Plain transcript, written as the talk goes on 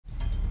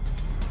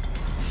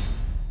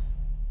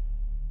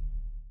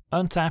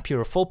Untap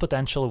your full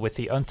potential with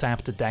the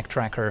Untapped Deck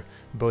Tracker.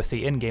 Both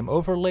the in-game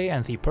overlay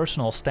and the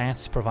personal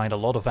stats provide a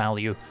lot of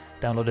value.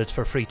 Download it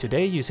for free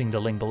today using the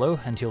link below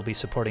and you'll be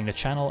supporting the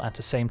channel at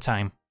the same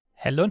time.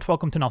 Hello and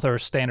welcome to another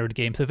Standard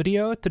Games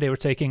video. Today we're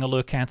taking a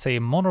look at a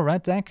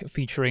Monored deck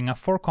featuring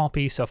 4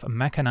 copies of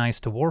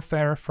Mechanized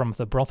Warfare from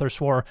the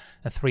Brothers War,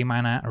 a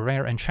 3-mana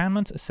rare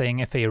enchantment saying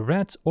if a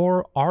red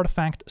or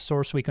artifact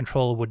source we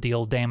control would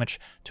deal damage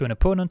to an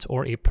opponent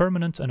or a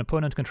permanent an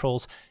opponent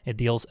controls, it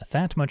deals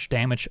that much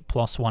damage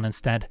 +1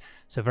 instead.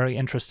 It's a very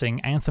interesting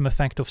anthem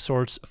effect of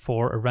sorts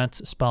for red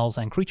spells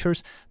and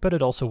creatures, but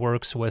it also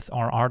works with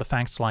our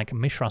artifacts like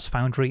Mishra's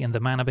Foundry in the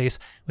mana base,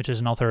 which is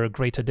another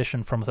great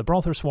addition from the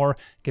Brothers War,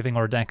 giving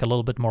our deck a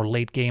little bit more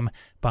late game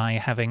by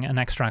having an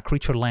extra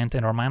creature land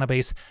in our mana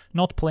base.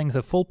 Not playing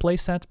the full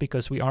playset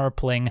because we are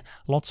playing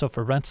lots of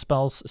red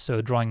spells,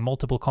 so drawing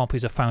multiple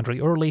copies of Foundry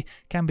early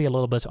can be a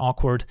little bit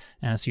awkward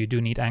as you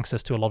do need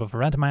access to a lot of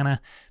red mana.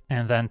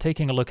 And then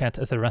taking a look at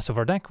the rest of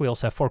our deck, we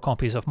also have 4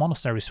 copies of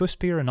Monastery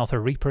Swiftspear,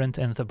 another reprint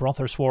in the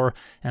Brothers War,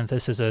 and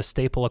this is a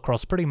staple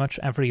across pretty much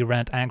every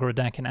red aggro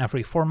deck in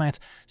every format,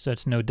 so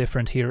it's no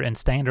different here in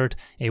Standard.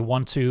 A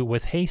 1/2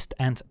 with haste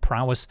and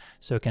prowess,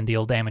 so it can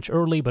deal damage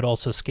early but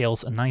also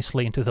scales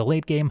nicely into the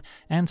late game,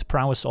 and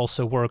prowess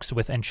also works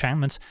with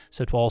enchantments,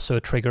 so it will also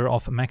trigger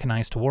off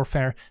Mechanized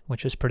Warfare,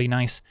 which is pretty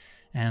nice.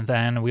 And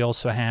then we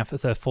also have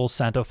the full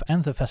set of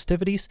And the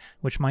Festivities,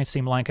 which might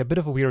seem like a bit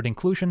of a weird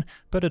inclusion,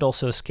 but it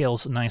also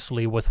scales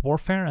nicely with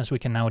Warfare, as we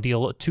can now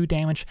deal 2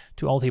 damage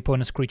to all the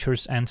opponent's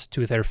creatures and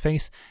to their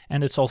face.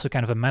 And it's also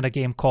kind of a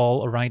metagame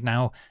call right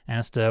now,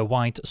 as the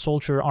white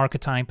soldier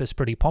archetype is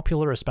pretty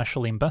popular,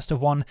 especially in Best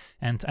of 1,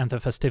 and the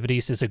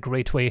Festivities is a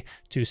great way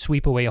to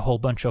sweep away a whole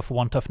bunch of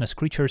 1 toughness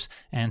creatures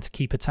and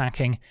keep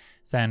attacking.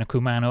 Then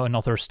Kumano,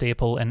 another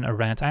staple in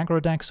red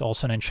aggro decks,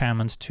 also an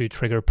enchantment to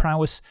trigger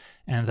prowess.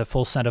 And the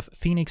full set of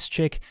Phoenix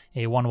Chick,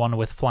 a 1/1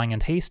 with flying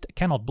and haste,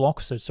 cannot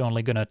block, so it's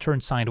only going to turn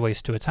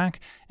sideways to attack.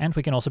 And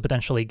we can also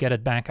potentially get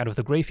it back out of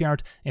the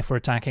graveyard if we're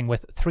attacking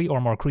with 3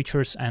 or more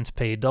creatures and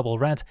pay double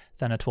red.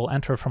 Then it will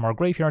enter from our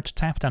graveyard,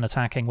 tapped and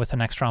attacking with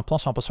an extra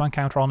 +1/+1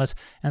 counter on it.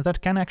 And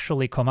that can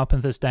actually come up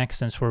in this deck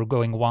since we're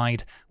going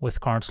wide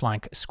with cards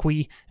like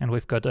Squee, and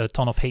we've got a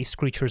ton of haste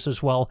creatures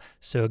as well.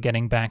 So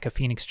getting back a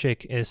Phoenix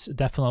Chick is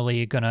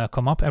definitely gonna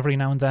come up every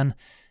now and then.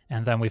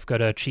 And then we've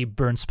got a cheap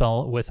burn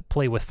spell with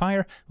Play with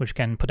Fire, which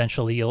can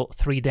potentially deal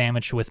 3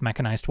 damage with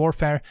Mechanized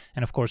Warfare.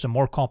 And of course, the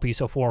more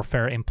copies of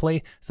Warfare in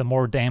play, the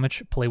more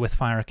damage Play with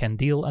Fire can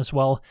deal as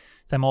well.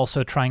 I'm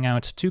also trying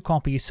out 2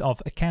 copies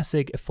of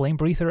Kasig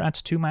Flamebreather at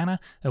 2 mana,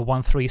 a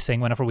 1/3 saying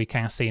whenever we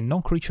cast a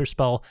non-creature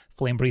spell,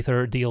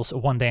 Flamebreather deals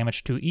 1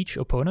 damage to each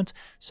opponent.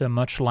 So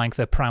much like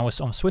the prowess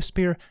on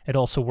Swiftspear, it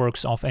also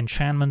works off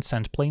enchantments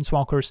and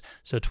planeswalkers,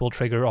 so it will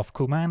trigger off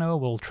Kumano,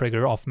 will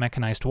trigger off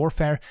Mechanized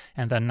Warfare,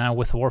 and then now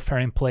with Warfare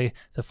in play,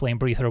 the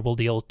Flamebreather will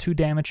deal 2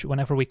 damage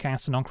whenever we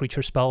cast a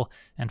non-creature spell,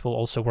 and will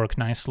also work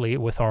nicely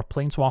with our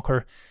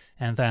planeswalker.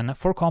 And then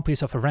 4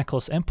 copies of a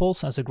Reckless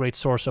Impulse as a great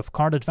source of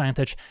card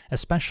advantage,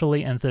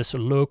 especially in this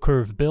low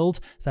curve build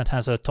that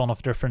has a ton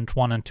of different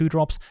 1 and 2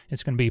 drops.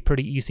 It's going to be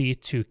pretty easy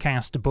to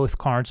cast both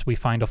cards we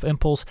find of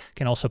Impulse,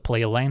 can also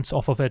play lands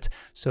off of it.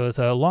 So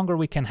the longer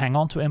we can hang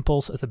on to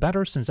Impulse, the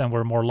better, since then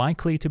we're more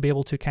likely to be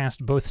able to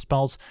cast both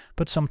spells.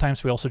 But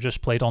sometimes we also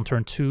just play it on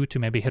turn 2 to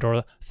maybe hit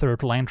our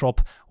 3rd land drop,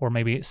 or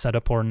maybe set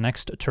up our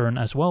next turn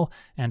as well.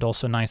 And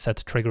also nice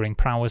at triggering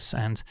prowess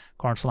and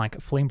cards like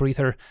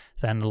Flamebreather.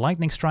 Then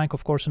Lightning Strike,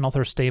 of course,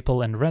 another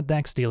staple in red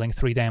decks, dealing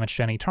 3 damage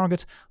to any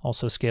target,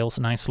 also scales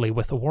nicely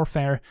with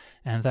Warfare.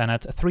 And then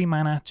at 3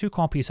 mana, 2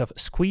 copies of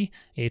Squee,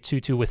 a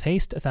 2/2 with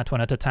haste, that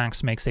when it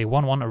attacks makes a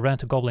 1/1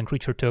 red goblin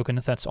creature token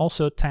that's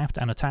also tapped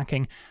and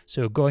attacking,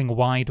 so going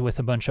wide with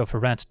a bunch of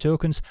red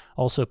tokens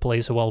also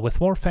plays well with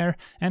Warfare,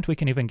 and we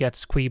can even get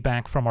Squee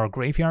back from our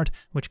graveyard,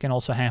 which can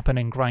also happen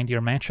in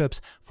grindier matchups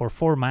for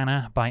 4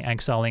 mana by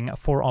exiling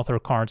 4 other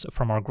cards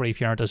from our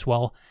graveyard as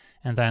well.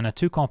 And then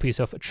 2 copies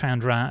of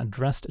Chandra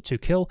Dressed to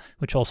Kill,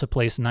 which also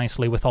plays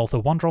nicely with all the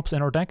 1-drops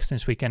in our deck,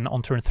 since we can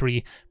on turn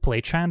 3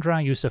 play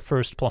Chandra, use the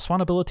first +1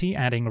 ability,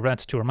 adding red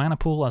to our mana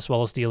pool, as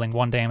well as dealing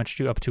 1 damage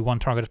to up to 1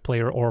 targeted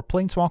player or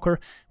planeswalker,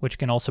 which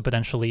can also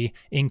potentially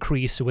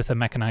increase with a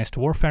Mechanized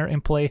Warfare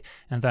in play.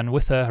 And then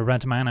with a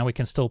red mana, we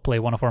can still play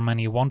one of our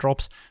many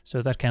 1-drops,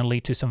 so that can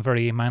lead to some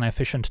very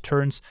mana-efficient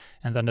turns.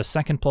 And then the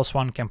second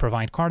 +1 can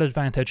provide card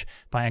advantage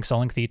by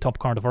exiling the top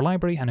card of our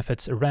library, and if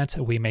it's red,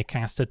 we may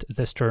cast it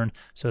this turn.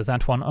 So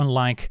that one,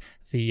 unlike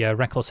the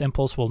Reckless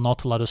Impulse, will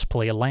not let us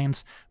play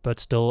lands, but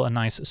still a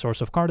nice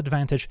source of card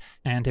advantage.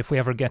 And if we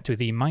ever get to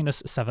the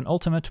 -7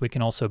 ultimate, we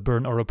can also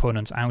burn our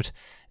opponent out.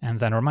 And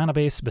then our mana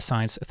base,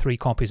 besides 3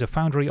 copies of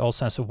Foundry,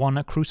 also has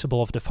 1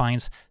 Crucible of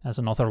Defiance as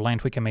another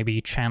land we can maybe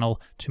channel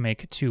to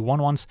make 2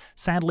 1/1s.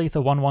 Sadly,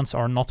 the 1/1s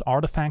are not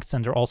artifacts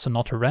and they're also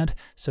not red,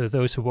 so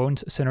those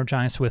won't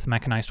synergize with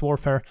Mechanized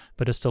Warfare,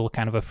 but it's still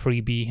kind of a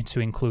freebie to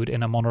include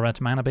in a mono-red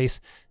mana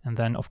base. And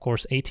then, of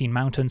course, 18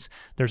 mountains.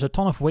 There's a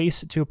ton of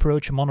ways to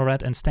approach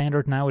mono-red and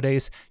standard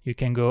nowadays. You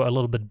can go a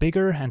little bit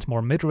bigger and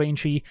more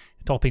mid-rangey,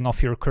 topping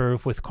off your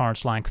curve with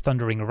cards like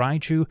Thundering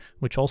Raiju,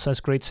 which also has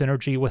great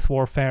synergy with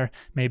Warfare,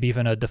 maybe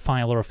even a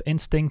Defiler of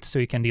Instinct, so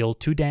you can deal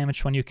 2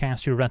 damage when you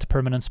cast your red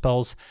permanent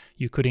spells.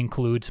 You could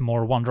include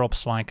more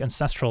 1-drops like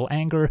Ancestral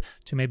Anger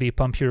to maybe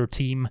pump your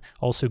team,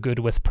 also good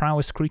with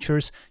prowess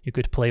creatures. You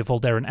could play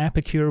Voldaren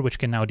Epicure, which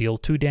can now deal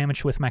 2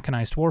 damage with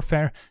Mechanized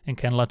Warfare, and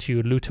can let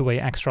you loot away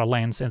extra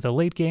lands in the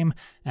late game.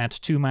 At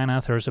 2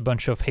 mana, there's a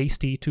bunch of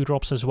hasty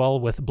 2-drops as well,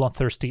 with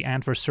Bloodthirsty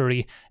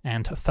Adversary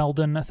and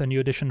Felden, the new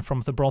addition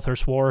from the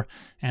Brothers' War.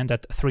 And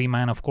at 3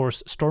 mana, of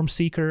course,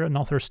 Stormseeker,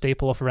 another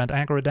staple of red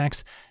aggro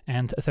decks.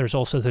 And there's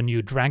also the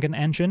new Dragon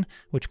Engine,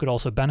 which could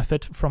also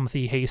benefit from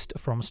the haste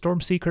from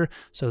Stormseeker,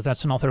 so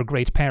that's another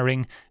great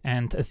pairing.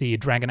 And the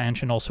Dragon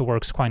Engine also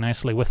works quite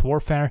nicely with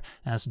Warfare,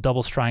 as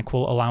Double Strike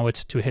will allow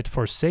it to hit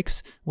for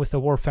 6 with the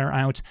Warfare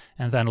out,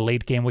 and then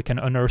late game we can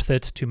unearth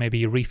it to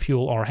maybe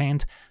refuel our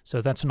hand. So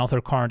that's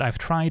another card I've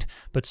tried,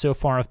 but so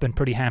far I've been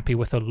pretty happy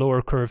with the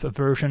lower curve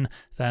version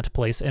that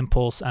plays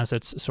Impulse as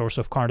its source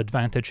of card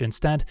advantage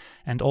instead.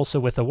 And also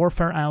with the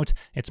Warfare out,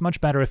 it's much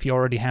better if you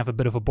already have a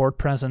bit of a board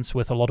presence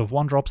with a lot of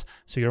 1-drops,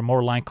 so you're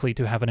more likely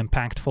to have an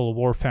impactful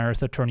Warfare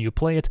the turn you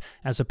play it,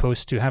 as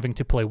opposed to having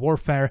to play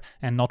Warfare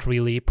and not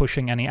really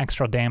pushing any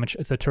extra damage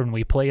the turn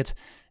we play it.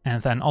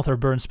 And then other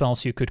burn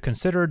spells you could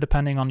consider,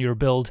 depending on your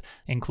build,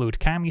 include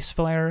Kami's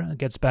Flare. It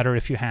gets better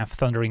if you have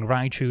Thundering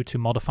Raiju to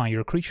modify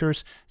your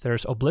creatures.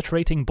 There's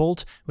Obliterating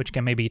Bolt, which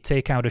can maybe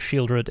take out a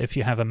Shieldred if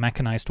you have a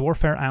Mechanized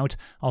Warfare out.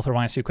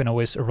 Otherwise, you can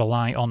always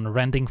rely on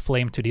Rending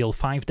Flame to deal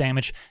 5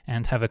 damage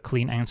and have a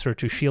clean answer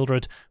to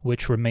Shieldred,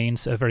 which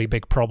remains a very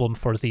big problem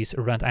for these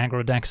red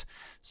aggro decks.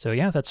 So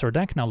yeah, that's our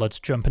deck. Now let's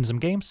jump in some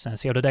games and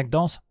see how the deck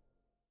does.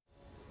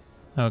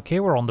 Okay,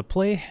 we're on the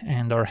play,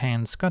 and our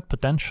hand's got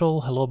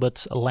potential, a little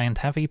bit land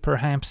heavy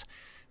perhaps,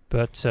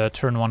 but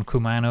turn 1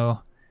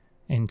 Kumano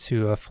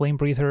into a Flame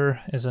Breather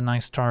is a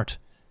nice start,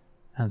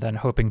 and then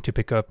hoping to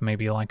pick up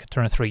maybe like a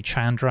turn 3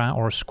 Chandra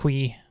or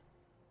Squee.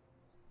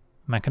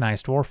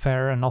 Mechanized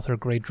Warfare, another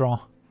great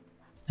draw,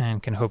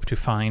 and can hope to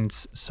find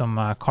some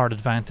card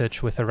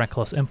advantage with a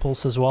Reckless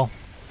Impulse as well.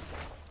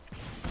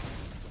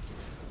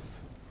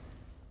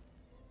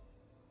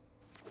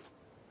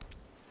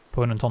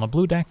 Opponent on a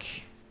blue deck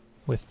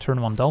with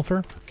turn 1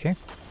 Delver, okay,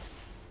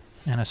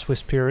 and a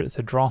Swiftspear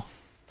the draw.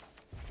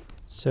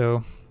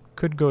 So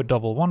could go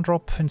double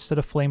 1-drop instead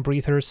of Flame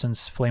Breather,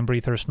 since Flame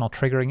Breather is not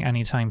triggering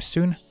anytime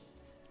soon.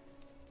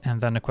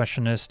 And then the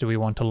question is, do we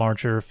want a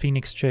larger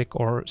Phoenix Chick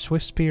or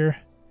Swiftspear?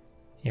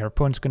 Your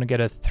opponent's going to get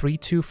a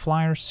 3-2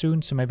 flyer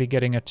soon, so maybe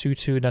getting a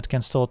 2-2 that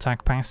can still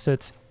attack past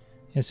it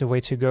is the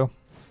way to go.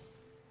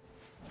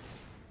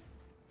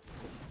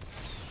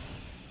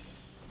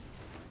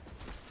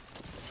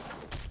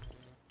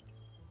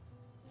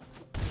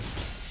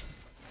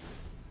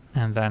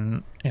 And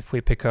then if we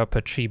pick up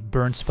a cheap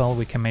burn spell,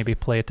 we can maybe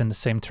play it in the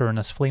same turn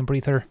as Flame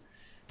Breather.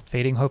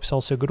 Fading Hope's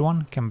also a good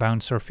one, can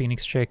bounce our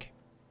Phoenix Chick.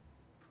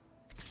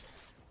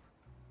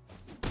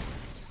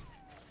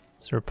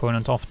 So our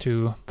opponent off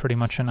to pretty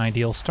much an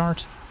ideal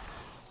start.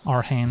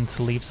 Our hand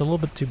leaves a little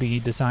bit to be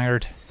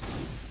desired.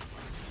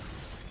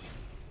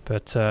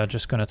 But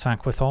just gonna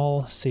attack with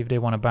all, see if they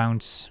want to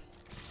bounce.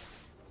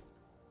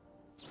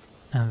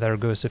 And there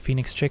goes the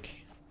Phoenix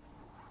Chick.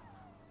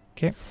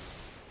 Okay.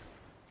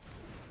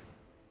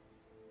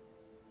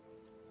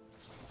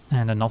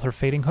 And another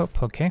Fading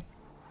Hope, okay.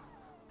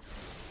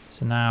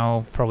 So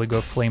now probably go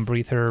Flame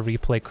Breather,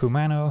 replay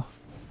Kumano,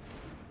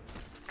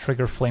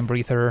 trigger Flame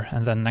Breather,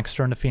 and then next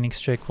turn the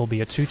Phoenix Chick will be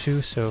a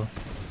 2-2, so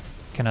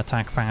can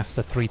attack past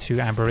the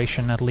 3-2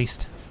 Aberration at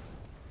least.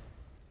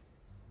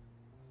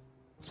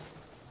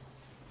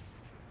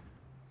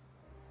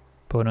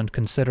 Opponent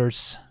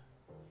considers,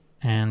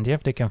 and yeah,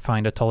 if they can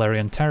find a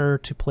Tolarian Terror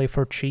to play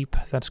for cheap,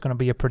 that's gonna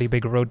be a pretty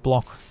big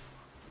roadblock.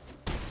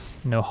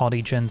 No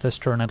Haughty Djinn this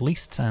turn at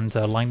least, and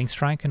Lightning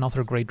Strike,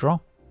 another great draw.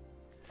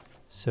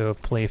 So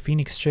play a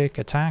Phoenix Chick,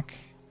 attack,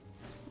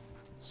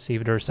 see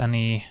if there's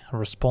any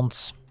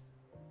response.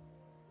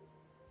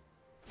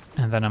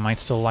 And then I might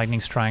still Lightning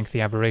Strike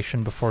the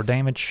Aberration before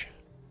damage.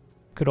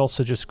 Could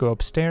also just go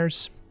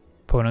upstairs.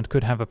 Opponent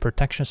could have a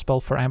protection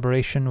spell for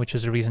Aberration, which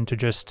is a reason to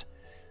just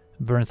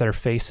burn their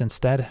face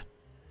instead.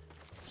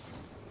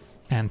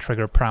 And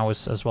trigger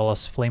Prowess as well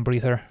as Flame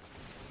Breather.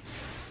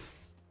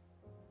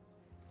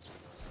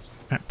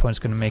 Opponent's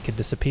going to make it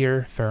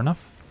disappear, fair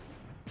enough.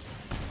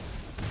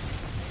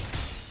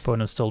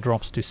 Opponent still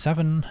drops to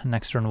 7,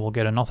 next turn we'll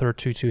get another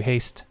 2-2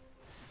 haste,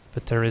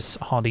 but there is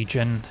Haughty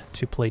Djinn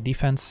to play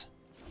defense.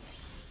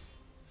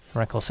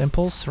 Reckless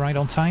Impulse, right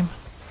on time.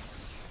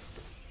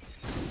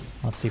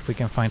 Let's see if we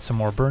can find some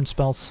more burn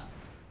spells.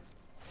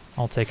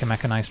 I'll take a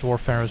Mechanized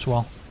Warfare as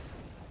well.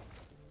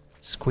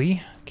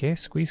 Squee. Okay,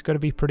 Squee's gotta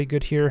be pretty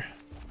good here.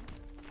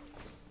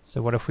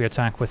 So what if we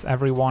attack with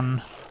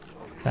everyone?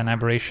 Then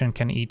Aberration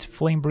can eat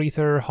Flame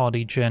Breather,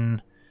 Haughty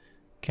Djinn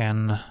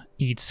can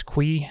eat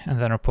Squee, and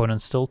then our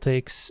opponent still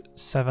takes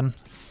 7.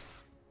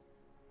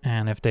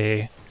 And if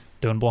they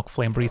don't block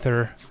Flame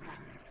Breather,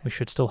 we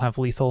should still have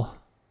lethal.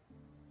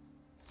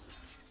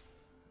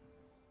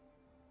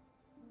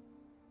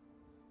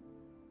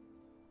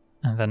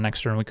 And then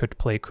next turn we could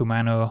play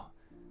Kumano,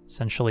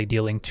 essentially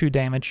dealing 2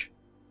 damage.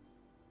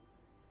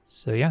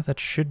 So yeah, that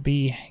should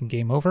be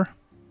game over.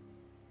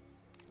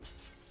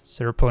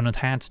 So our opponent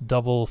had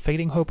double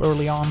Fading Hope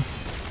early on,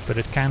 but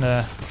it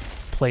kinda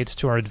played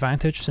to our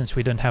advantage since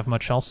we didn't have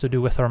much else to do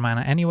with our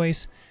mana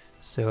anyways.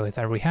 So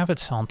there we have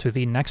it, on to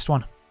the next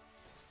one.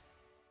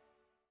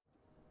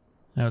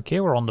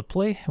 Okay, we're on the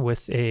play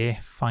with a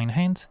fine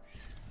hand.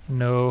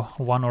 No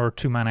 1 or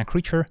 2 mana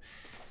creature,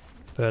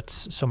 but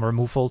some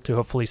removal to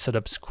hopefully set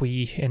up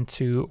Squee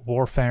into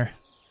Warfare.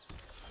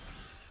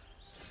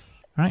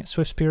 Alright,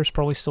 Swiftspear is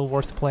probably still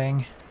worth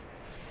playing,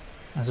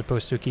 as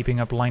opposed to keeping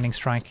up Lightning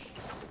Strike.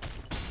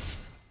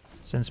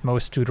 Since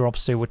most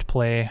 2-drops they would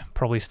play,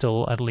 probably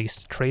still at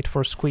least trade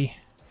for Squee.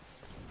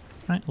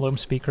 Alright, Loam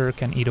Speaker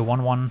can eat a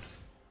 1/1.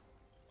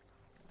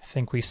 I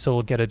think we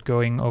still get it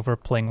going over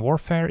playing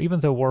Warfare, even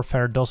though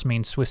Warfare does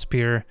mean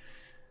Swiftspear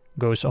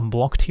goes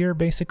unblocked here,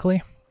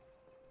 basically.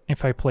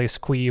 If I play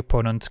Squee,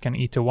 opponent can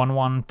eat a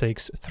 1/1,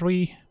 takes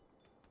 3.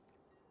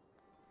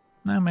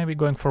 Now maybe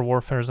going for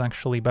Warfare is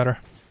actually better.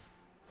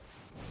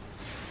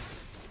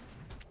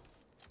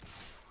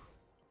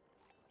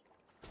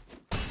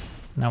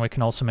 Now we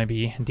can also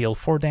maybe deal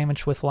 4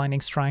 damage with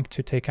Lightning Strike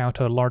to take out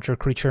a larger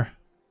creature.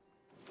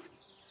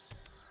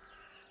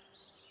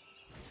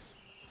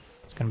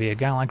 It's gonna be a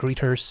Gala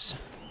Greeters.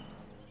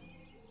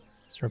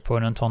 It's our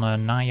opponent on a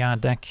Naya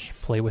deck.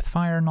 Play with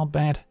fire, not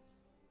bad.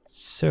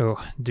 So,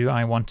 do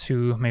I want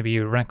to maybe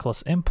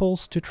Reckless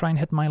Impulse to try and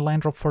hit my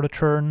land drop for the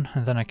turn,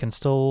 and then I can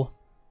still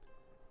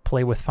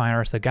play with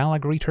fire as the Gala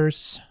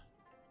Greeters.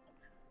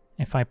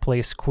 If I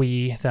play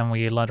Squee, then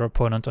we let our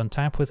opponent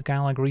untap with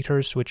Gala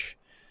Greeters, which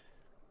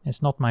is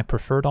not my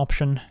preferred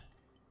option.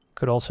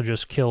 Could also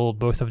just kill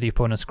both of the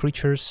opponent's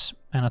creatures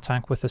and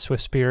attack with the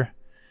Swiftspear,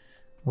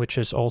 which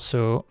is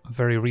also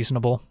very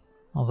reasonable,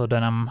 although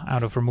then I'm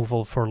out of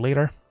removal for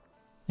later.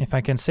 If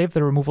I can save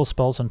the removal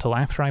spells until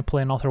after I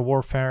play another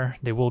Warfare,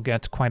 they will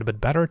get quite a bit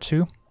better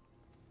too.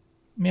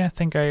 Yeah, I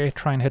think I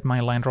try and hit my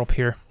land drop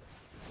here.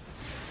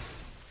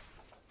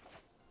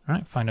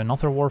 Alright, find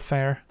another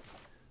Warfare.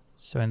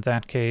 So in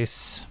that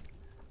case,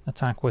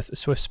 attack with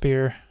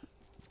Swiftspear.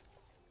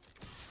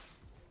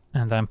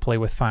 And then play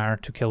with fire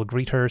to kill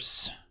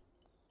Greeters.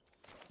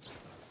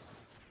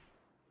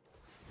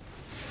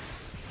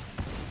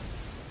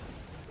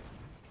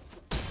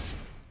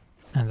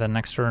 And then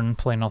next turn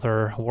play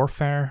another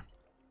Warfare.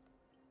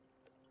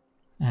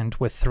 And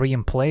with 3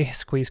 in play,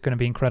 Squee's gonna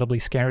be incredibly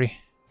scary.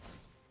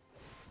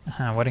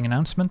 Wedding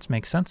Announcement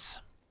makes sense.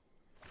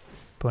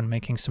 Opponent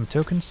making some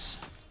tokens.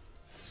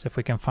 So if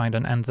we can find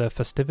an End the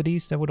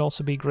Festivities, that would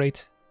also be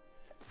great.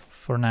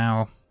 For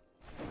now,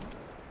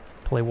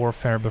 play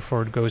Warfare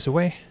before it goes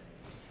away.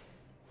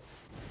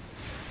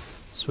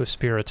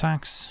 Swiftspear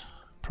attacks.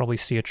 Probably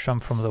see a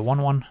chump from the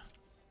 1/1.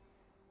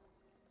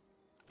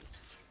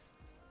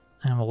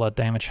 And we'll let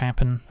damage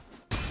happen.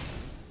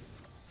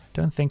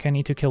 Don't think I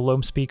need to kill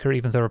Loam Speaker,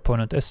 even though our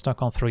opponent is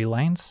stuck on 3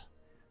 lands.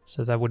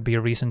 So that would be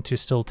a reason to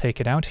still take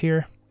it out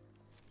here.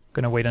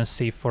 Gonna wait and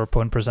see if our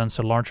opponent presents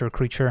a larger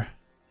creature.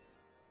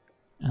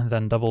 And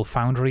then double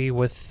Foundry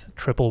with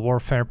triple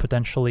Warfare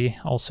potentially,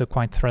 also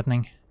quite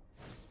threatening.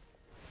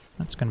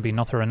 That's gonna be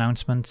another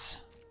announcement.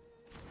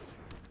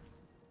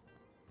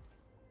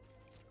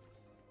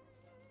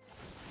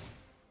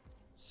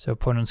 So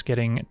opponent's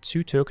getting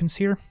 2 tokens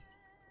here.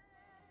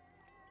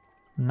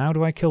 Now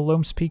do I kill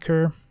Loam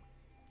Speaker?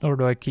 Or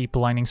do I keep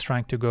Lightning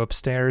Strike to go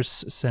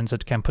upstairs, since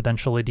it can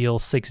potentially deal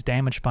 6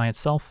 damage by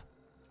itself?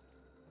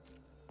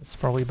 That's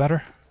probably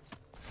better.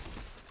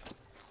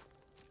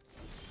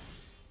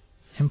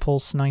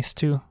 Impulse, nice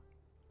too.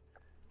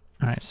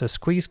 Alright, so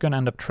Squee's gonna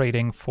end up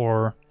trading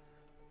for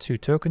 2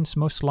 tokens,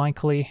 most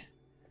likely.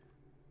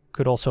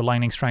 Could also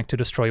Lightning Strike to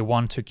destroy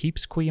 1 to keep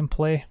Squee in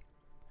play.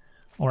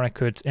 Or I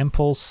could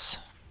Impulse,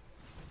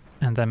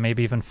 and then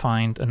maybe even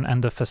find an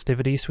End of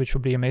Festivities, which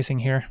would be amazing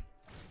here.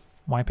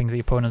 Wiping the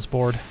opponent's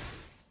board.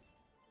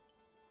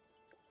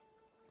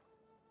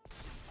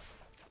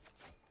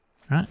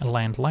 Alright, a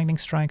land Lightning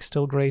Strike,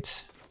 still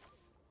great.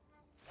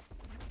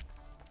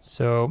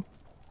 So,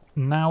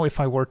 now if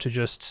I were to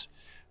just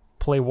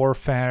play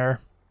Warfare,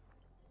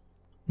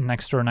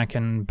 next turn I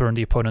can burn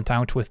the opponent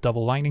out with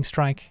double Lightning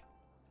Strike.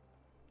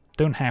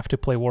 Don't have to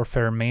play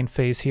Warfare main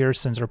phase here,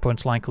 since our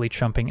opponent's likely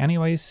chumping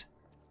anyways.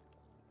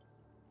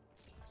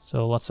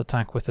 So let's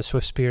attack with the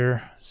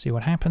Swiftspear, see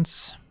what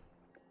happens.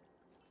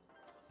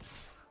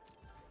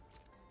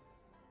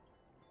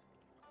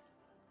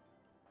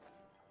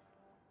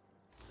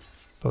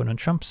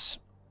 Opponent chumps.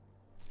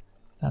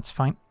 That's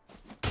fine.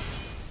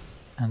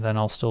 And then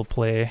I'll still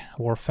play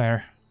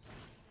Warfare.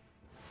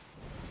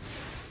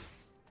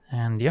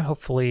 And yeah,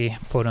 hopefully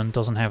opponent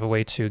doesn't have a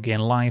way to gain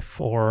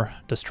life or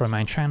destroy my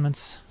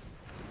enchantments.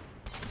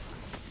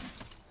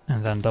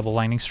 And then double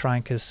Lightning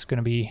Strike is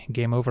gonna be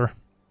game over.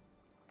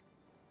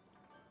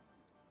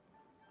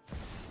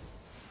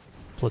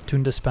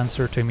 Platoon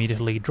Dispenser to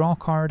immediately draw a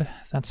card,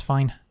 that's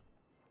fine.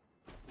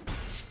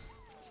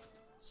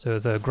 So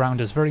the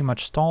ground is very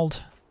much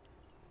stalled.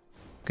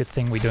 Good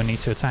thing we don't need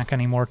to attack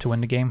anymore to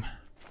win the game.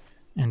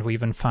 And we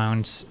even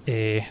found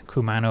a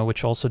Kumano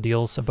which also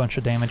deals a bunch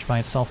of damage by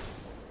itself.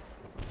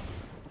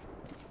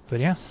 But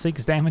yeah,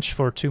 6 damage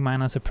for 2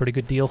 mana is a pretty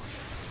good deal.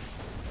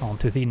 On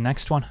to the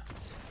next one.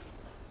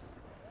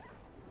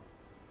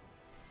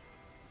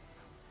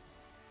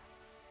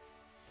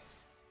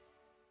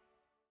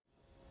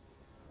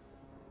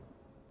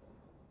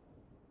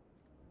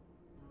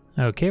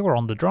 Okay, we're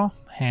on the draw.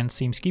 Hand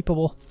seems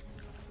keepable.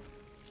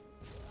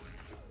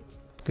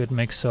 Good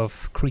mix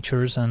of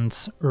creatures and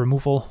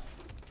removal.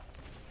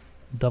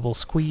 Double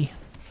squee.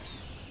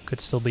 Could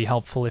still be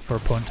helpful if our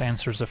opponent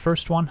answers the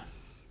first one.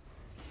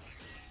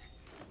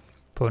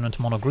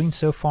 Opponent mono green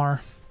so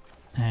far,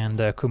 and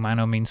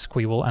Kumano means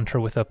Squee will enter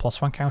with a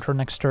 +1 counter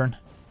next turn.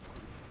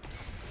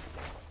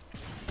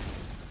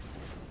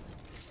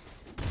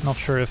 Not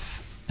sure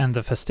if End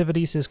of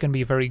Festivities is going to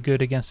be very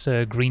good against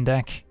a green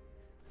deck.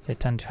 They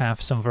tend to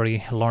have some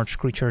very large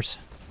creatures.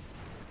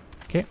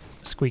 Okay,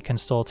 Squee can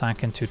still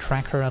attack into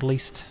Tracker at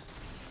least.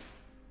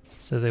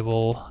 So they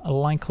will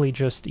likely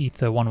just eat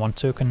the 1/1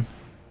 token.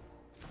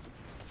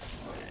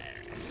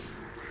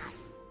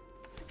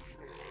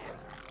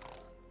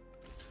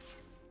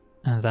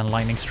 And then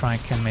Lightning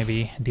Strike can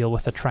maybe deal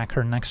with the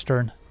Tracker next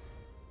turn.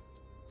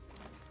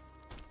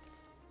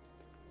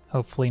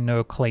 Hopefully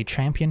no Clay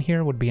Champion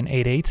here, would be an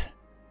 8/8.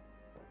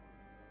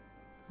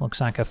 Looks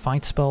like a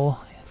fight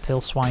spell, Tail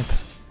Swipe.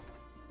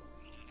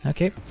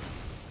 Okay.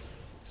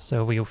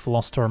 So we've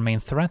lost our main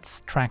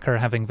threats. Tracker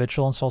having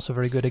Vigilance, also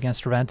very good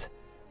against red.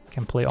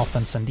 Can play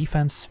offense and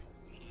defense.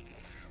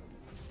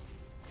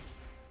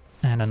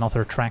 And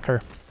another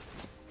Tracker.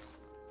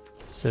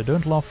 So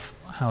don't love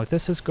how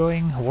this is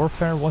going.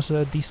 Warfare was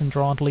a decent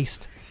draw at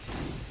least.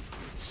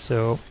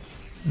 So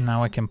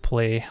now I can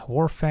play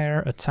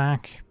Warfare,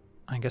 attack.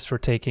 I guess we're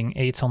taking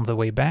 8 on the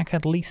way back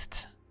at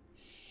least.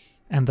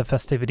 And the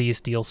Festivities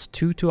deals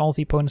 2 to all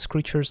the opponent's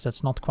creatures.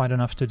 That's not quite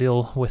enough to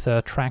deal with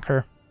a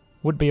Tracker.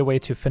 Would be a way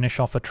to finish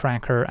off a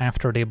Tracker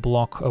after they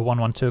block a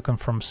 1/1 token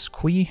from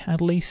Squee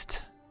at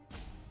least.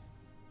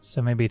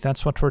 So maybe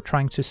that's what we're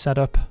trying to set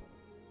up.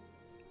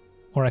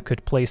 Or I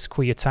could play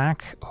Squee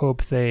attack,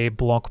 hope they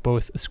block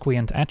both Squee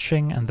and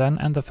Etching, and then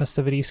End the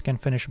Festivities can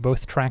finish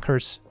both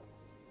Trackers.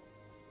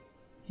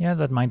 Yeah,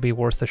 that might be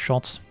worth a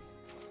shot.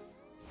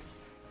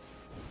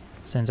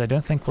 Since I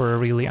don't think we're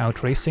really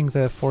outracing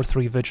the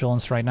 4/3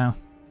 Vigilance right now.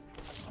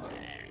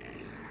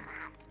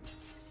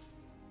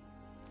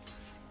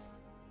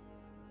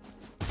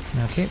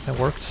 Okay, that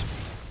worked.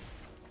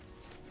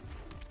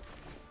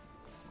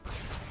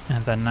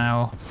 And then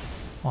now,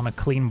 on a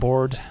clean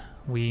board,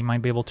 we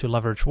might be able to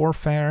leverage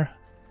Warfare.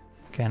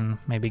 Can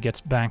maybe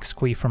get back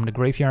Squee from the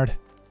graveyard.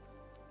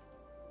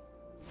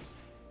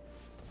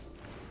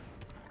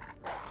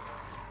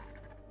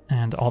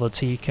 And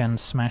Oddity can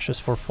smash us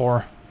for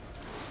 4.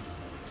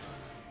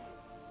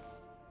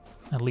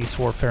 At least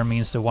Warfare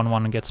means the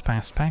 1/1 gets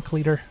past Pack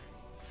Leader.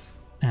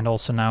 And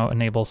also now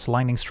enables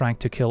Lightning Strike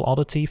to kill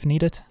Oddity if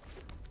needed.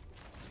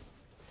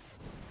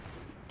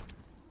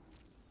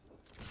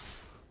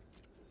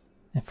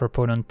 If our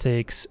opponent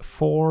takes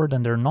 4,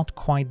 then they're not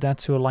quite dead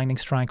to a Lightning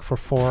Strike for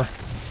 4.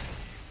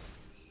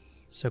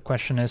 So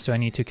question is, do I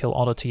need to kill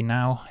Oddity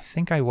now? I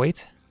think I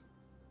wait.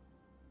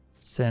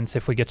 Since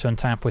if we get to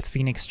untap with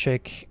Phoenix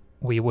Chick,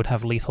 we would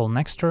have lethal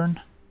next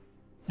turn.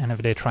 And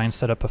if they try and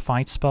set up a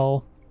fight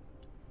spell,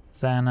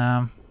 then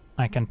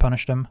I can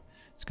punish them.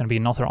 It's going to be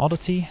another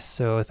Oddity,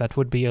 so that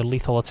would be a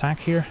lethal attack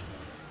here.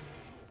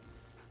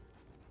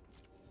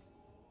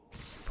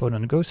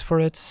 Opponent goes for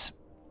it.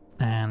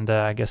 And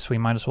I guess we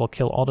might as well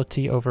kill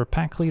Oddity over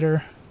Pack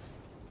Leader.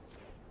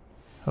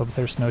 Hope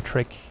there's no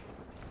trick.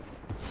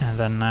 And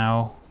then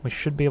now we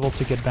should be able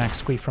to get back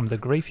Squee from the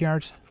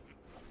graveyard.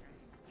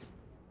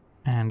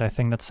 And I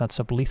think that sets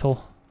up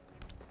lethal.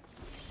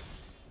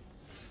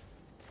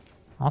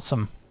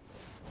 Awesome.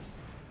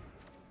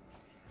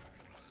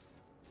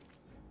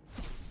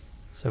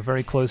 So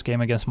very close game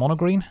against Mono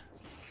Green.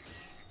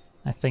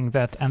 I think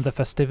that End the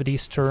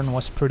Festivities turn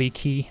was pretty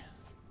key.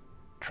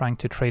 Trying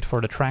to trade for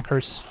the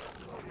Trackers.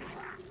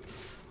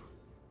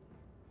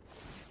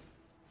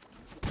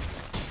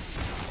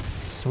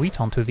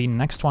 Sweet, on to the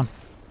next one.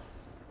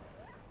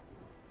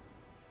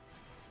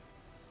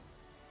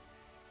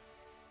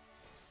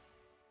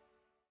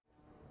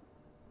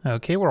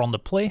 Okay, we're on the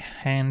play.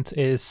 Hand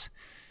is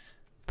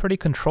pretty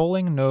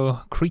controlling,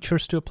 no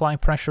creatures to apply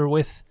pressure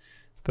with,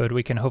 but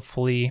we can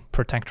hopefully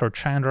protect our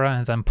Chandra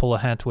and then pull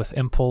ahead with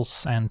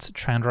Impulse and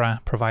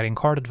Chandra providing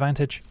card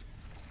advantage.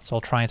 So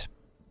I'll try it.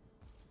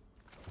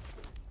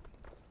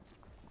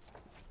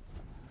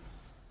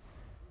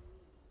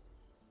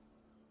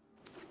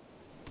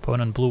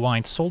 Opponent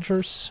blue-white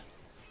soldiers.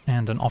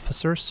 and an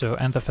officer, so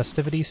End the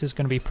Festivities is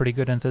going to be pretty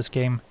good in this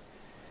game.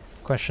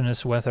 Question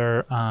is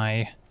whether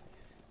I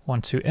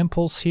want to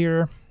Impulse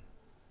here.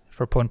 If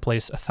our opponent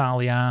plays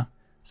Athalia,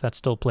 that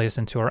still plays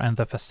into our End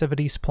the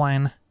Festivities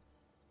plan.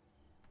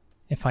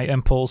 If I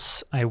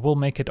Impulse, I will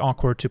make it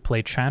awkward to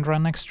play Chandra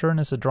next turn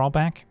as a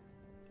drawback,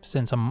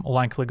 since I'm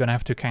likely going to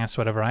have to cast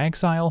whatever I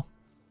exile.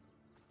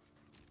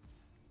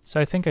 So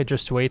I think I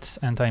just wait,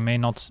 and I may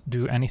not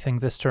do anything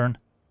this turn.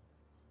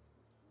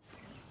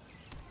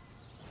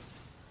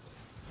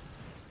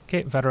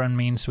 Okay, Veteran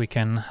means we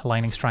can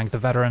Lightning Strike the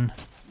Veteran.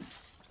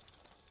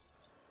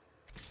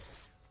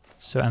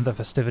 So End the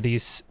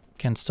Festivities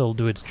can still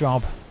do its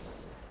job.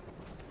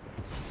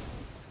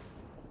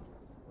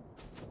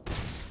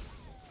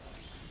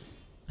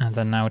 And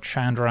then now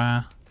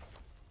Chandra.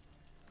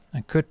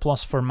 I could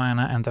plus 4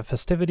 mana End the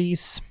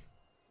Festivities.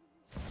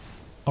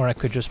 Or I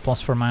could just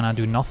plus 4 mana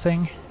do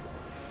nothing.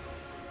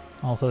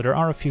 Although there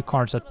are a few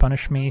cards that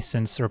punish me,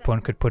 since their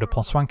opponent could put a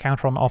 +1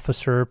 counter on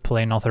Officer,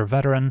 play another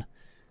Veteran,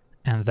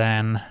 and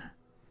then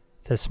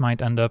this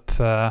might end up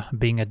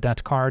being a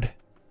dead card,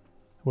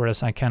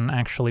 whereas I can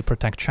actually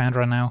protect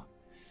Chandra now.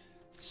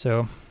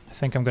 So I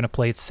think I'm going to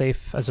play it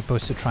safe as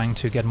opposed to trying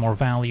to get more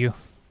value,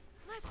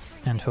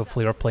 and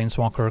hopefully our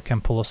Planeswalker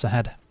can pull us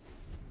ahead.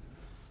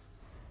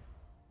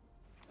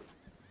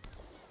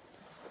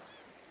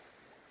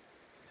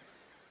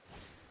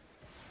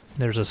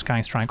 There's a Sky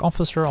Strike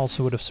Officer,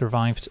 also would have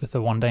survived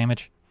the 1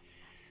 damage.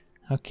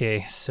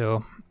 Okay,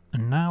 so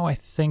now I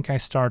think I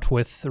start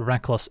with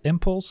Reckless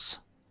Impulse.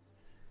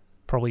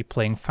 Probably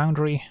playing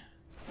Foundry.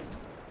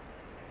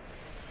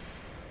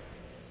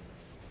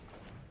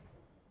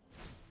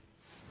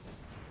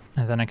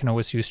 And then I can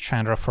always use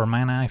Chandra for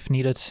mana if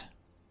needed.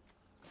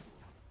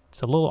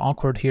 It's a little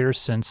awkward here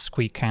since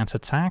we can't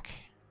attack.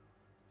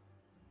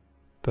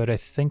 But I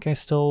think I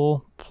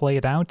still play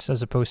it out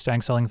as opposed to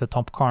exiling the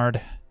top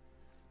card.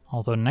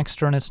 Although next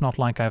turn it's not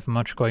like I have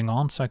much going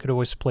on, so I could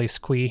always play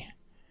Squee.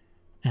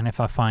 And if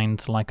I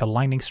find like a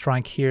Lightning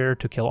Strike here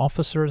to kill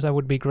Officers, that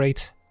would be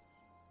great.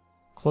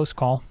 Close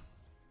call.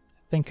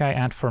 I think I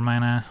add for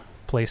mana,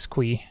 play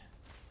Squee.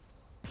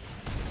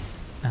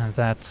 And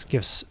that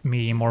gives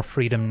me more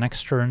freedom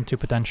next turn to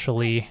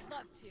potentially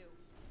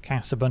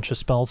cast a bunch of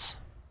spells.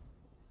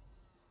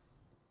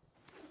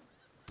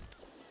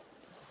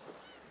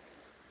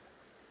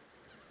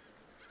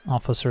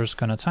 Officer's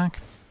gonna attack.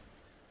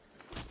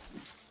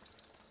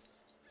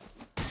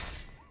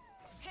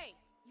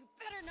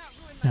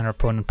 And our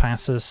opponent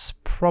passes,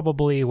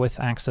 probably with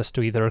access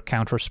to either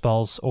counter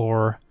spells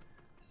or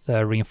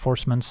the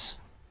reinforcements.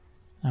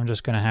 I'm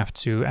just gonna have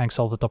to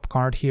exile the top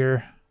card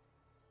here,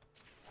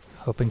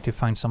 hoping to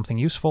find something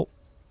useful.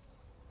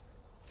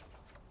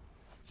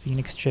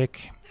 Phoenix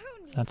Chick,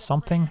 that's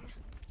something.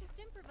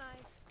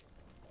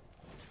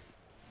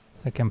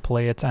 I can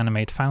play it,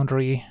 animate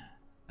Foundry,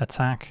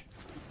 attack.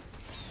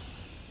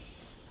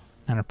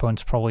 And our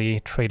opponent's probably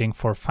trading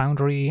for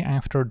Foundry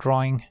after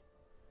drawing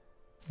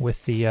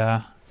with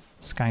the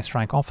Sky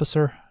Strike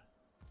Officer.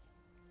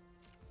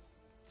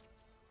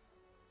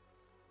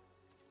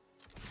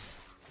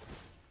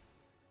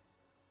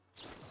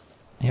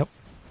 Yep.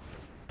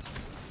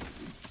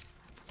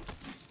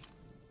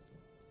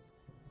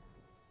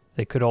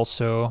 They could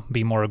also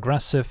be more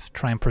aggressive,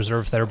 try and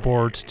preserve their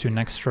board to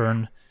next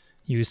turn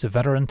use the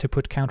Veteran to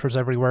put counters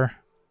everywhere.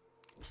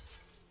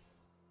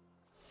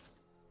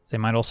 They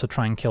might also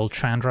try and kill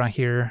Chandra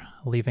here,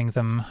 leaving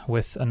them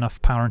with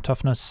enough power and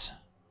toughness.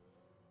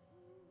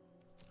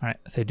 Alright,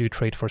 they do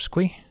trade for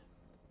Squee.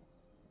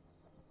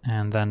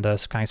 And then the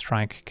Sky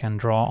Strike can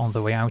draw on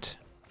the way out.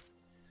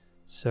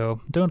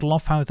 So, don't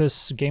love how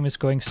this game is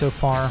going so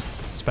far,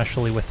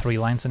 especially with 3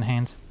 lands in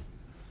hand.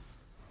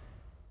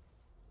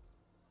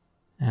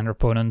 And our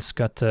opponents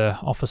got the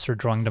Officer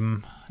drawing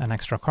them an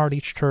extra card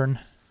each turn,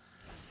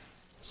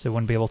 so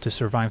wouldn't be able to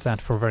survive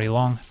that for very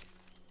long.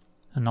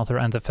 Another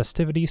End of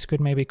Festivities could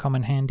maybe come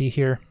in handy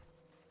here,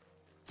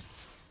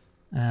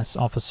 as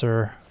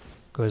Officer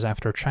goes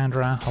after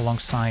Chandra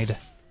alongside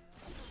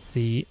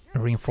the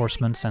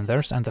reinforcements, and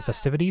there's End of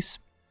Festivities.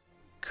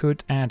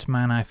 Could add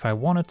mana if I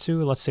wanted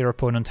to. Let's say our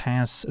opponent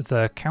has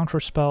the counter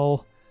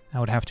spell. I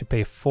would have to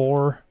pay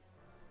 4,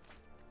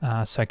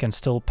 so I can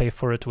still pay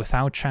for it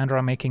without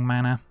Chandra making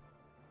mana.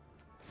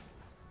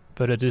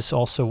 But it is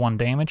also 1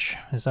 damage.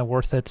 Is that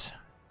worth it?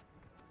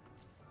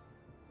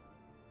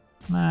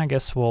 I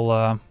guess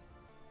we'll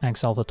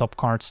exile the top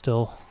card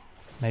still.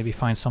 Maybe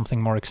find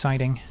something more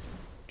exciting.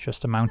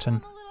 Just a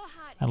mountain.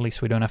 At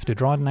least we don't have to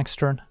draw it next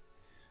turn.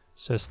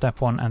 So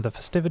step 1, End the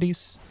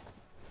Festivities.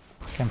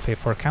 Can pay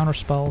for a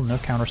counterspell, no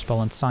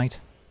counterspell in sight.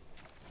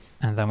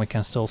 And then we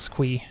can still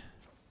Squee.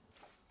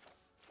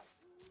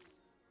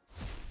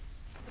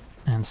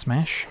 And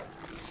smash.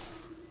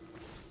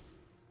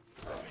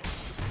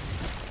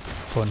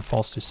 Opponent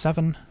falls to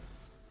 7.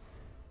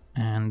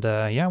 And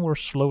yeah, we're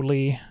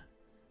slowly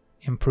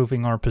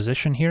improving our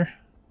position here.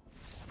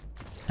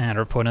 And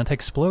our opponent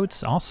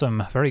explodes.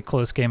 Awesome. Very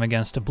close game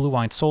against the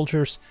blue-white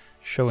soldiers,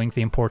 showing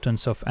the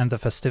importance of End the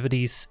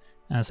Festivities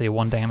as a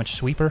 1 damage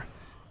sweeper.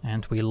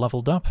 And we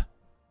leveled up.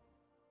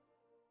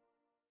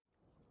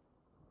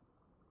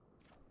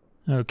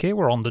 Okay,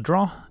 we're on the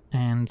draw,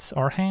 and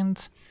our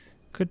hand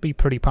could be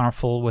pretty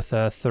powerful with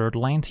a third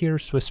land here.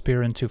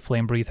 Swiftspear into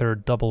Flame Breather,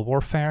 double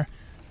Warfare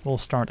will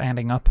start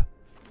adding up.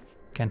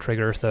 Can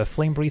trigger the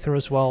Flame Breather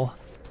as well,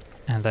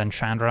 and then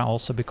Chandra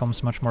also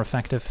becomes much more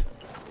effective.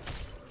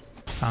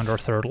 Found our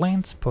third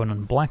land,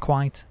 opponent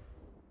black-white.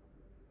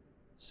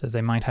 So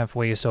they might have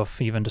ways of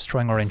even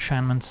destroying our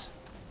enchantments.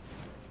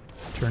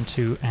 Turn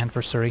 2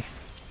 adversary.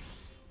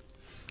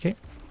 Okay,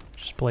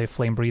 just play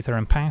Flame Breather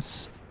and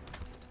pass.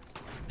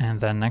 And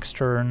then next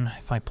turn,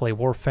 if I play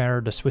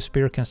Warfare, the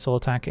Swiftspear can still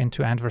attack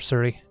into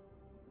adversary.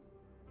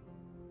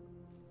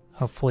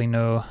 Hopefully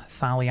no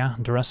Thalia,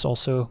 the rest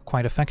also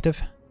quite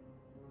effective.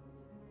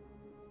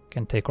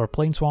 Can take our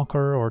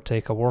Planeswalker or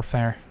take a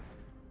Warfare.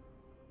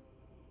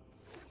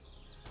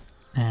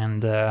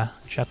 And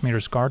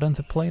Jetmir's Garden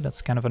to play,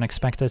 that's kind of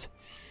unexpected.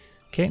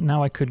 Okay,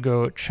 now I could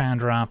go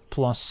Chandra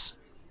plus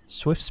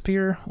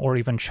Swiftspear, or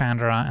even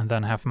Chandra and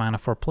then have mana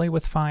for Play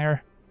with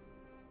Fire.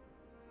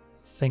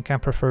 Think I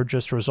prefer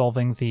just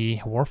resolving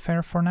the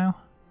Warfare for now.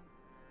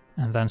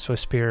 And then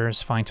Swiftspear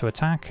is fine to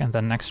attack, and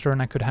then next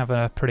turn I could have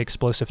a pretty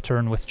explosive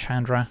turn with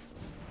Chandra.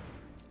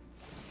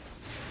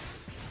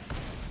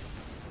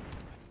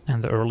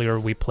 And the earlier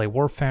we play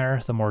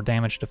Warfare, the more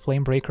damage the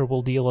Flamebreaker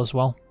will deal as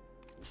well.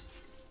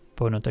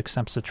 Opponent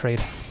accepts the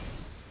trade.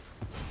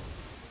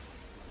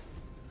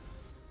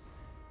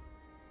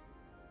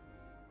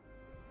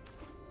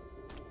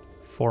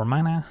 For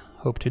mana,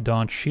 hope to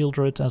dodge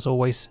Shieldred as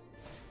always.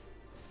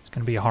 It's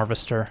gonna be a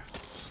Harvester.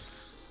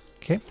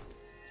 Okay.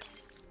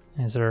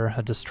 Is there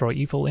a Destroy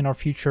Evil in our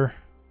future?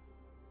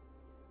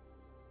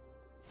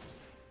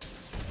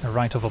 A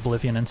Rite of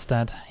Oblivion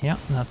instead. Yeah,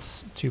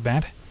 that's too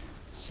bad.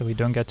 So we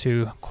don't get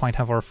to quite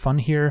have our fun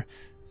here.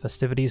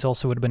 Festivities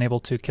also would have been able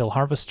to kill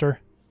Harvester.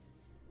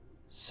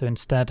 So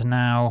instead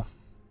now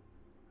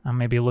I'm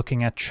maybe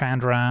looking at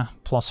Chandra,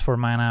 plus 4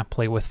 mana,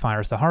 Play with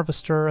Fire the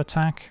Harvester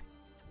attack.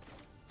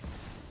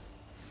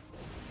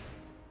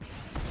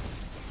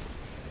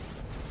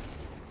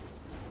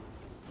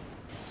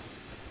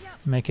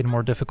 Make it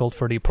more difficult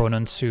for the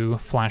opponent to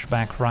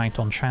flashback right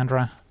on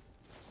Chandra.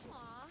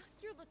 Aw,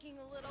 you're looking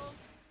a little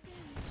singed.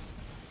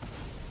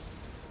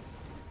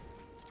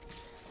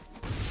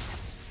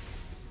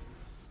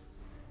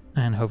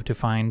 And hope to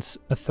find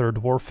a third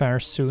Warfare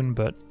soon,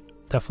 but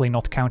definitely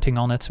not counting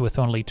on it with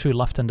only 2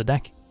 left in the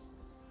deck.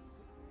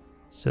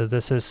 So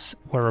this is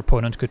where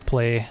opponent could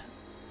play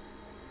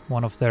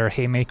one of their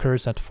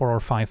Haymakers at 4 or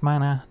 5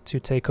 mana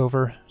to take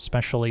over,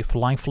 especially if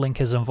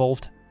Lifelink is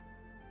involved.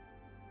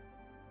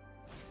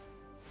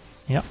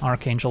 Yeah,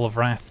 Archangel of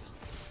Wrath.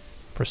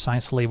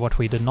 Precisely what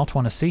we did not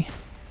want to see.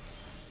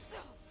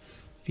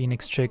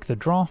 Phoenix Chick the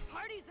draw.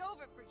 Party's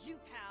over for you,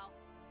 pal.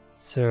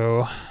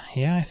 So,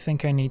 yeah, I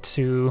think I need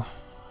to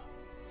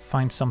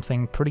find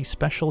something pretty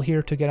special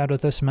here to get out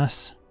of this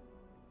mess.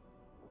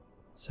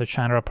 So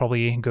Chandra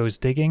probably goes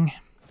digging.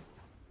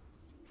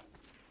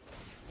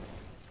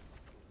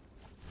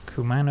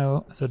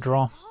 Kumano the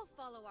draw. All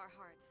follow our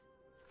hearts.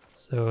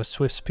 So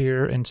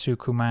Swiftspear into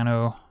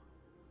Kumano.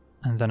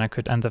 And then I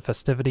could end the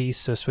festivities,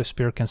 so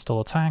Swiftspear can still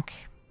attack.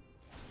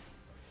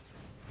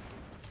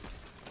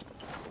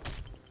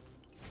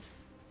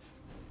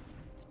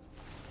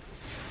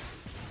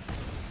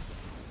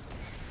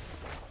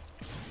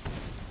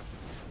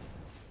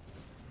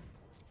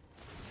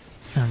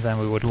 And then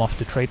we would love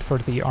to trade for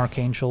the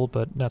Archangel,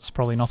 but that's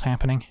probably not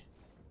happening.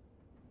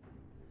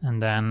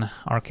 And then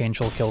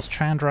Archangel kills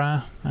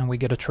Chandra, and we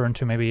get a turn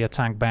to maybe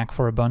attack back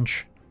for a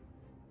bunch.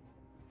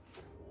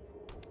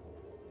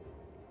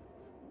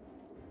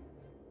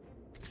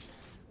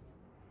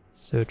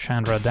 So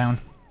Chandra down.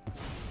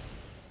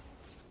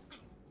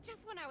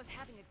 Just when I was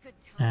having a good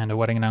time. And a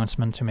wedding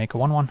announcement to make a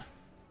 1/1.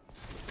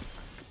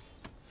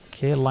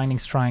 Okay, Lightning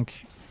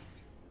Strike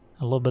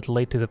a little bit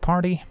late to the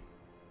party.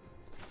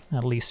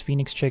 At least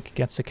Phoenix Chick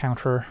gets a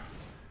counter.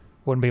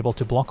 Wouldn't be able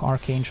to block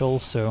Archangel,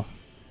 so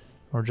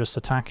we're just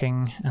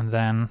attacking. And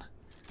then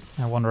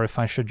I wonder if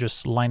I should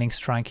just Lightning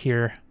Strike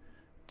here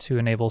to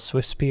enable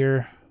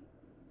Swiftspear.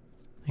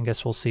 I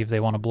guess we'll see if they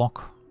want to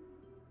block.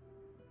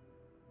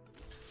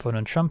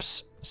 Opponent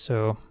chumps,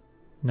 so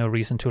no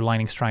reason to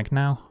Lightning Strike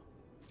now.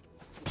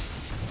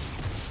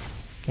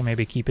 Can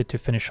maybe keep it to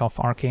finish off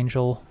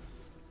Archangel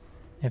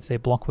if they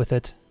block with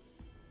it.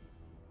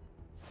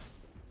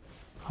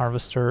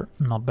 Harvester,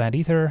 not bad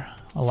either.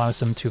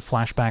 Allows them to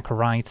flashback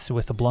right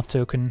with a blood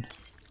token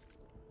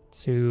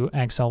to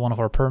exile one of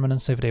our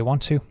permanents if they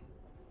want to.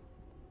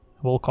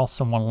 Will cost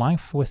them 1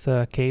 life with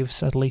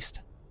caves at least.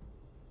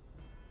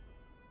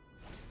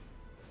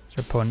 So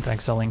opponent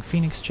exiling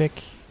Phoenix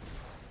Chick.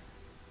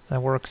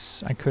 That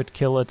works. I could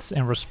kill it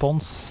in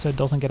response so it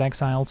doesn't get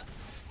exiled.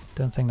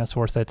 Don't think that's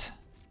worth it.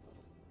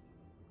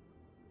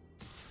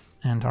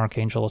 And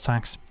Archangel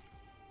attacks.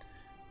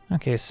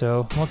 Okay,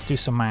 so let's do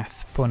some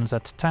math. Opponent's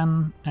at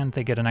 10, and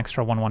they get an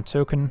extra 1/1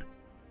 token.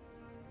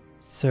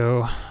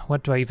 So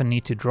what do I even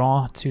need to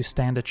draw to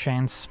stand a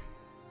chance?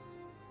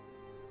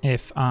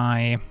 If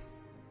I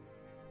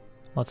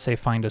Let's say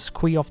find a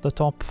Squee off the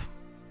top,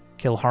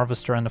 kill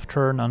Harvester end of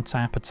turn,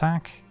 untap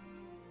attack.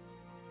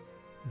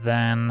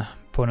 Then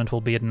opponent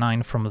will be at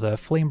 9 from the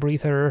Flame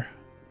Breather,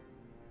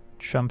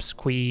 jump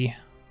Squee,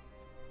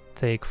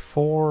 take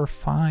 4,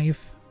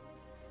 5.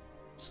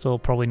 Still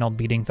probably not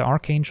beating the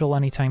Archangel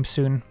anytime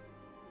soon.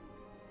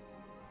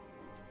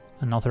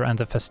 Another End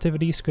of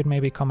Festivities could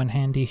maybe come in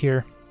handy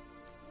here.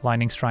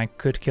 Lightning Strike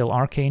could kill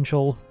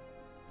Archangel.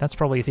 That's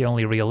probably the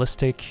only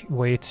realistic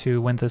way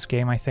to win this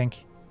game, I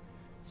think.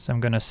 So I'm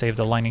gonna save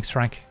the Lightning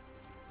Strike.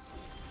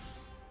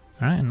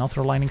 Alright,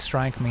 another Lightning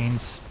Strike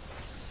means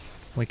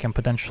we can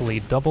potentially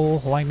double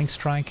Lightning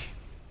Strike.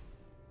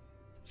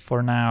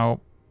 For now,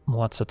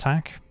 let's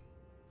attack.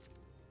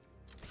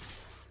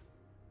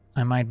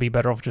 I might be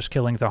better off just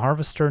killing the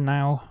Harvester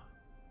now.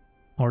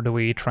 Or do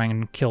we try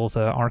and kill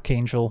the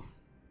Archangel?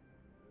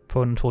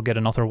 Opponent will get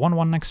another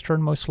 1/1 next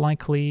turn most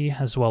likely,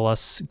 as well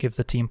as give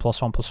the team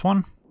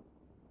 +1/+1.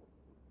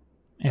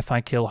 If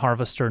I kill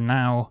Harvester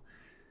now,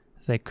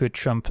 they could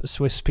jump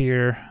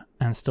Swiftspear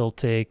and still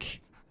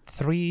take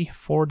 3,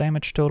 4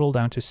 damage total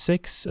down to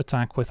 6,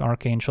 attack with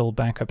Archangel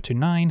back up to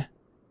 9.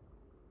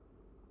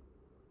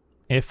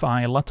 If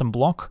I let them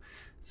block,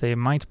 they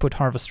might put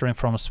Harvester in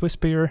front of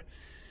Swiftspear,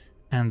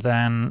 and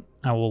then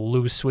I will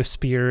lose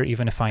Swiftspear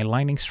even if I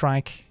Lightning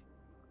Strike.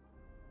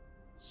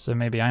 So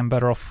maybe I'm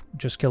better off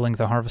just killing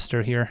the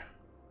Harvester here.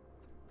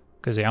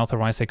 Because yeah,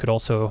 otherwise they could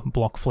also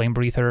block Flame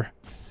Breather.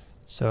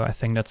 So I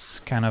think that's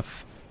kind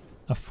of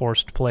a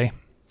forced play.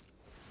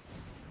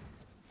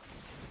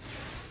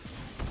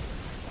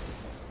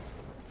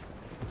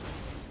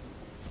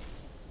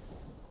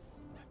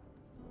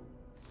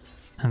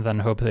 And then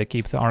hope they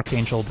keep the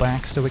Archangel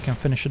back so we can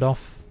finish it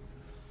off.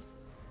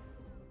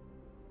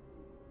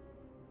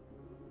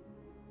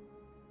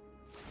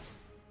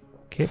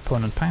 Okay,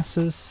 opponent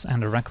passes,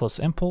 and a Reckless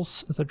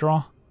Impulse is a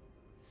draw.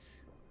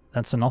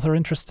 That's another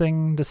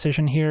interesting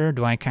decision here.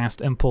 Do I cast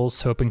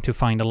Impulse, hoping to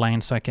find a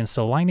land so I can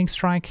still Lightning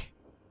Strike?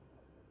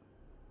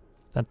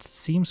 That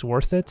seems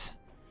worth it.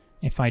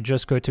 If I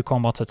just go to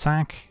combat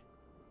attack,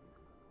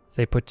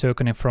 they put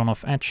token in front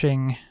of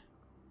Etching,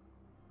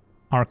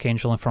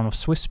 Archangel in front of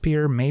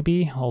Swiftspear,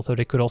 maybe, although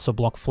they could also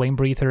block Flame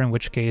Breather, in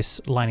which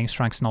case Lightning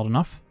Strike's not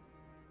enough.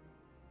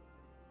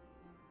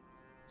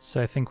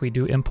 So I think we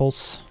do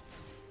Impulse.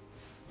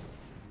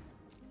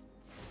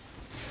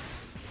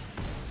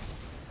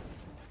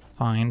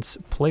 Finds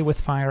Play with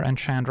Fire and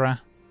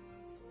Chandra.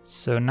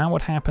 So now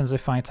what happens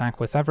if I attack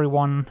with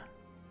everyone?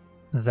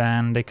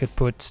 Then they could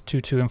put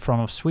 2/2 in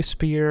front of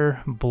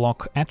Swiftspear,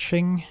 block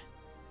Etching.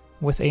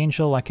 With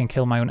Angel I can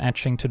kill my own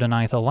Etching to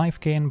deny the life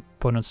gain,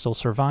 opponent still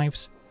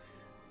survives.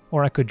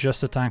 Or I could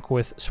just attack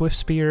with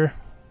Swiftspear,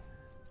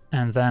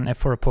 and then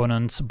if our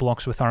opponent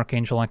blocks with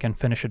Archangel I can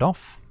finish it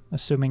off,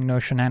 assuming no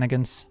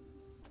shenanigans.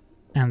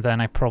 And then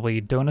I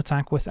probably don't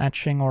attack with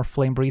Etching or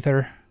Flame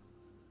Breather.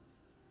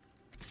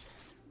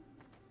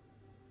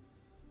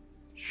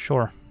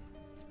 Sure.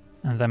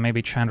 And then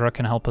maybe Chandra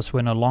can help us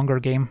win a longer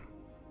game.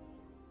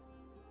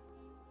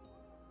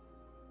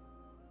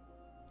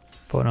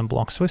 Opponent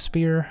blocks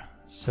Swiftspear,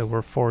 so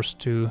we're forced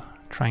to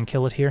try and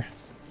kill it here.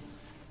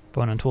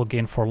 Opponent will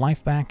gain 4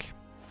 life back.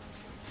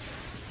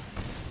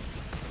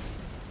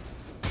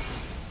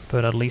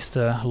 But at least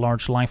a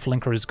large life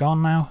linker is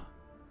gone now.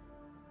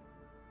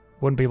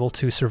 Wouldn't be able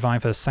to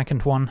survive a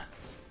second one.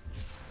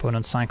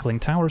 Opponent cycling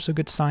tower is a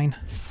good sign.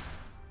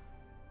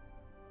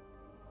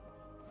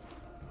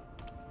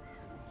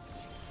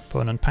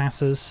 Opponent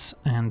passes,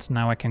 and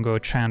now I can go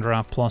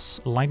Chandra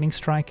plus Lightning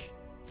Strike,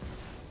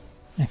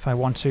 if I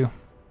want to.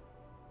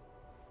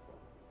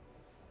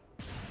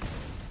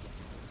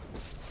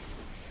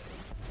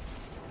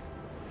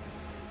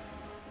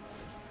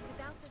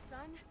 Without the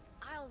sun,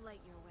 I'll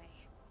light your way.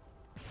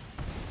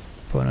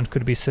 Opponent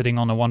could be sitting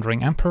on a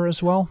Wandering Emperor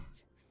as well.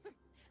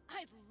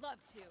 I'd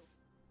love to.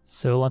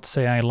 So let's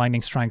say I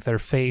Lightning Strike their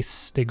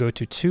face, they go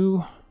to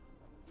 2.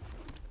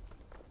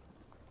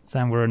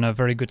 Then we're in a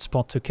very good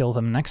spot to kill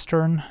them next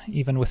turn,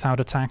 even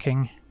without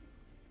attacking.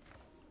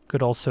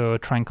 Could also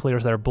try and clear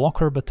their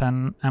blocker, but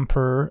then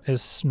Emperor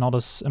is not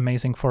as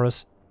amazing for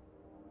us.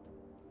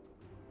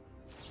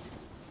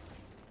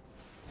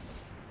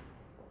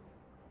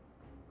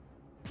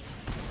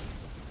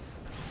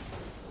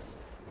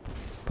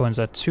 Opponent's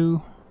at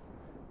 2,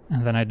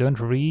 and then I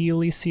don't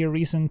really see a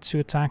reason to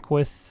attack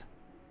with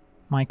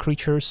my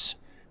creatures.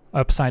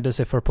 Upside is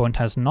if our opponent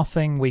has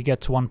nothing, we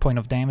get 1 point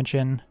of damage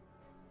in.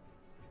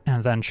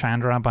 And then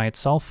Chandra by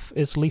itself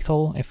is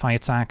lethal. If I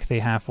attack, they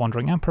have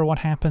Wandering Emperor, what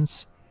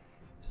happens?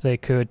 They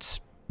could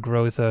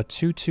grow the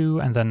 2/2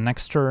 and then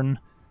next turn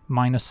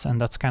minus, and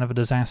that's kind of a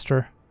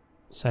disaster.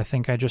 So I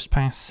think I just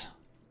pass.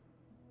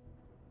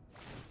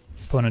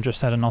 Opponent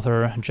just had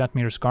another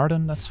Jetmir's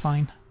Garden, that's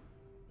fine.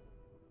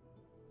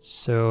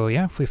 So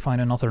yeah, if we find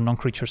another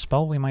non-creature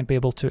spell, we might be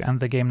able to end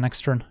the game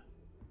next turn.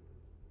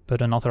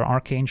 But another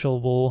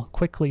Archangel will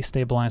quickly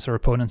stabilize our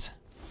opponent.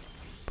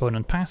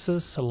 Opponent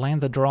passes,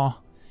 land the draw,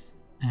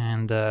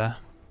 and I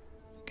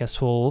guess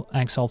we'll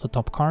exile the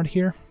top card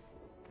here.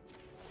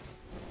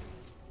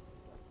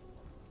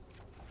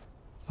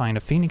 Find a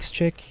Phoenix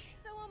chick.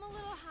 So I'm a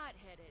little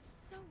hot-headed.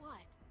 So what?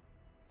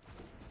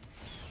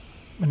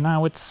 But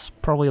now it's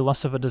probably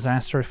less of a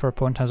disaster if our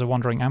opponent has a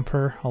Wandering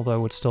Emperor, although I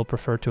would still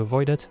prefer to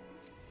avoid it.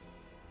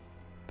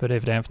 But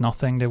if they have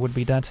nothing, they would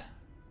be dead.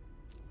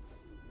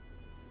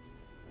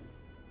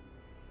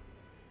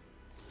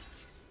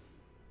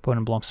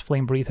 Opponent blocks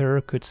Flame Breather,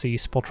 could see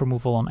spot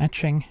removal on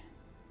Etching.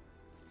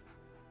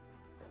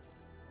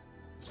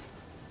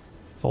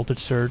 Voltage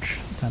Surge,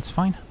 that's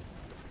fine.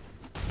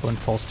 Opponent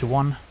falls to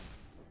 1.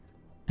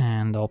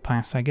 And I'll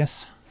pass, I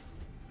guess.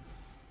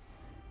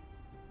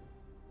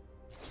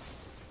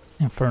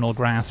 Infernal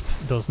Grasp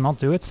does not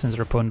do it, since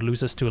our opponent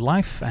loses 2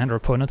 life, and our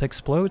opponent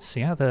explodes.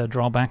 Yeah, the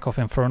drawback of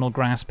Infernal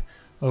Grasp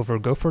over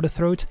Go for the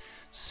Throat.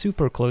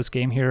 Super close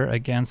game here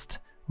against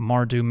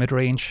Mardu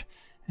midrange,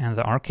 and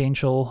the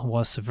Archangel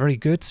was very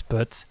good,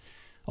 but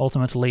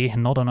ultimately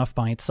not enough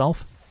by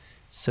itself.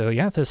 So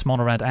yeah, this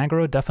Monored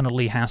aggro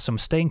definitely has some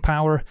staying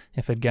power.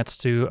 If it gets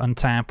to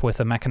untap with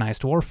a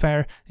Mechanized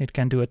Warfare, it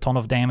can do a ton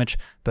of damage,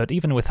 but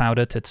even without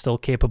it, it's still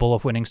capable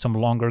of winning some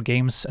longer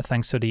games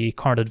thanks to the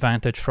card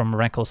advantage from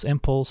Reckless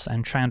Impulse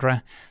and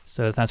Chandra.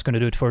 So that's going to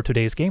do it for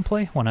today's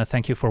gameplay. Want to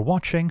thank you for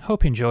watching,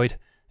 hope you enjoyed,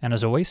 and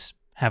as always,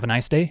 have a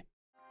nice day.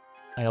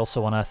 I also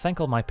want to thank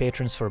all my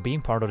patrons for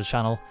being part of the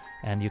channel,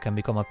 and you can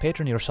become a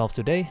patron yourself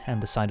today and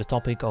decide the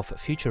topic of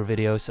future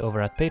videos over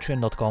at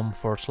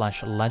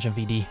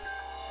patreon.com/LegenVD.